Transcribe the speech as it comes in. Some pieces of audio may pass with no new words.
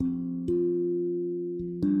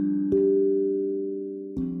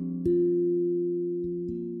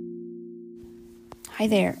Hi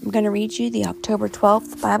there. I'm going to read you the October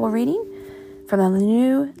 12th Bible reading from the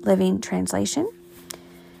New Living Translation.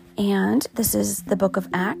 And this is the book of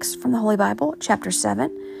Acts from the Holy Bible, chapter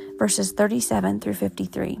 7, verses 37 through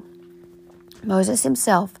 53. Moses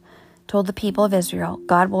himself told the people of Israel,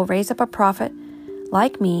 God will raise up a prophet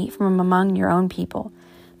like me from among your own people.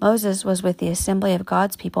 Moses was with the assembly of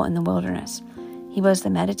God's people in the wilderness. He was the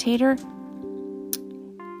mediator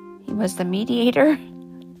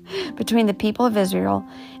between the people of Israel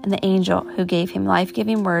and the angel who gave him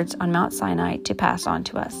life-giving words on Mount Sinai to pass on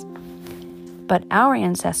to us. But our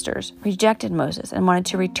ancestors rejected Moses and wanted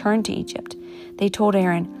to return to Egypt. They told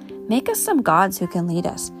Aaron, make us some gods who can lead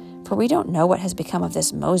us, for we don't know what has become of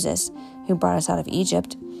this Moses who brought us out of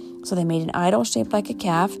Egypt. So they made an idol shaped like a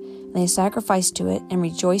calf, and they sacrificed to it and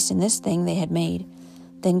rejoiced in this thing they had made.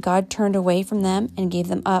 Then God turned away from them and gave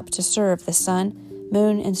them up to serve the sun,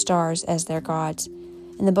 moon, and stars as their gods.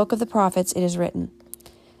 In the book of the prophets it is written,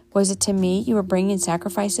 was it to me you were bringing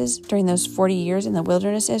sacrifices during those 40 years in the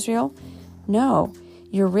wilderness, Israel? No,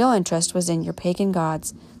 your real interest was in your pagan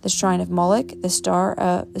gods, the shrine of Moloch, the star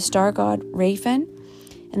god Raphan,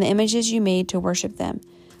 and the images you made to worship them.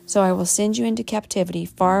 So I will send you into captivity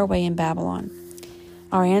far away in Babylon.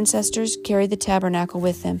 Our ancestors carried the tabernacle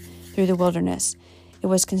with them through the wilderness. It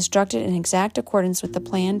was constructed in exact accordance with the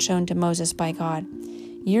plan shown to Moses by God.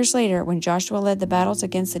 Years later, when Joshua led the battles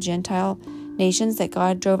against the Gentile nations that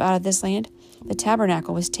God drove out of this land, the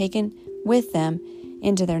tabernacle was taken with them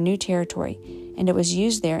into their new territory, and it was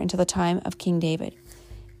used there until the time of King David.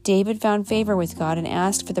 David found favor with God and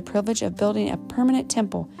asked for the privilege of building a permanent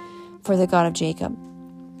temple for the God of Jacob.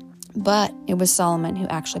 But it was Solomon who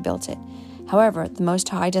actually built it. However, the Most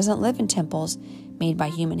High doesn't live in temples made by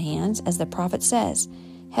human hands, as the prophet says,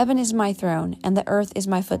 heaven is my throne, and the earth is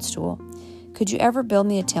my footstool. Could you ever build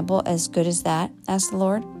me a temple as good as that? Asked the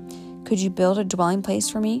Lord. Could you build a dwelling place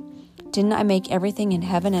for me? Didn't I make everything in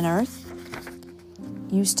heaven and earth?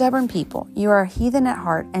 You stubborn people, you are heathen at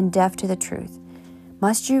heart and deaf to the truth.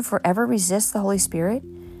 Must you forever resist the Holy Spirit?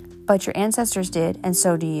 But your ancestors did, and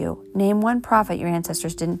so do you. Name one prophet your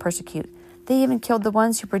ancestors didn't persecute. They even killed the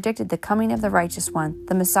ones who predicted the coming of the righteous one,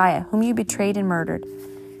 the Messiah, whom you betrayed and murdered.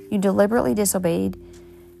 You deliberately disobeyed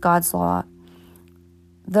God's law,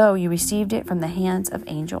 though you received it from the hands of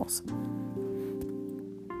angels.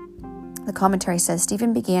 The commentary says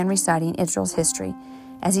Stephen began reciting Israel's history.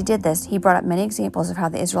 As he did this, he brought up many examples of how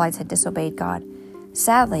the Israelites had disobeyed God.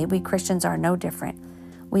 Sadly, we Christians are no different.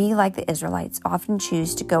 We, like the Israelites, often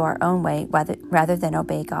choose to go our own way rather than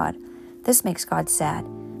obey God. This makes God sad,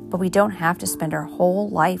 but we don't have to spend our whole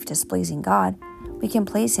life displeasing God. We can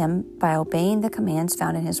please Him by obeying the commands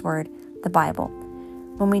found in His Word, the Bible.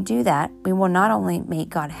 When we do that, we will not only make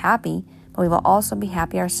God happy, but we will also be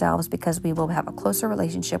happy ourselves because we will have a closer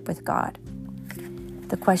relationship with God.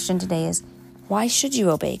 The question today is, why should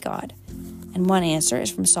you obey God? And one answer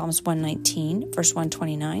is from Psalms 119, verse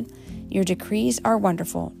 129. Your decrees are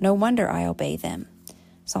wonderful. No wonder I obey them.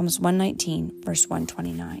 Psalms 119, verse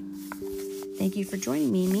 129. Thank you for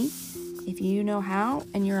joining me. If you know how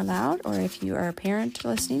and you're allowed, or if you are a parent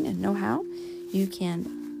listening and know how, you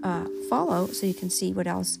can follow so you can see what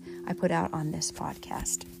else I put out on this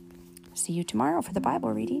podcast. See you tomorrow for the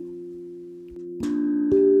Bible reading.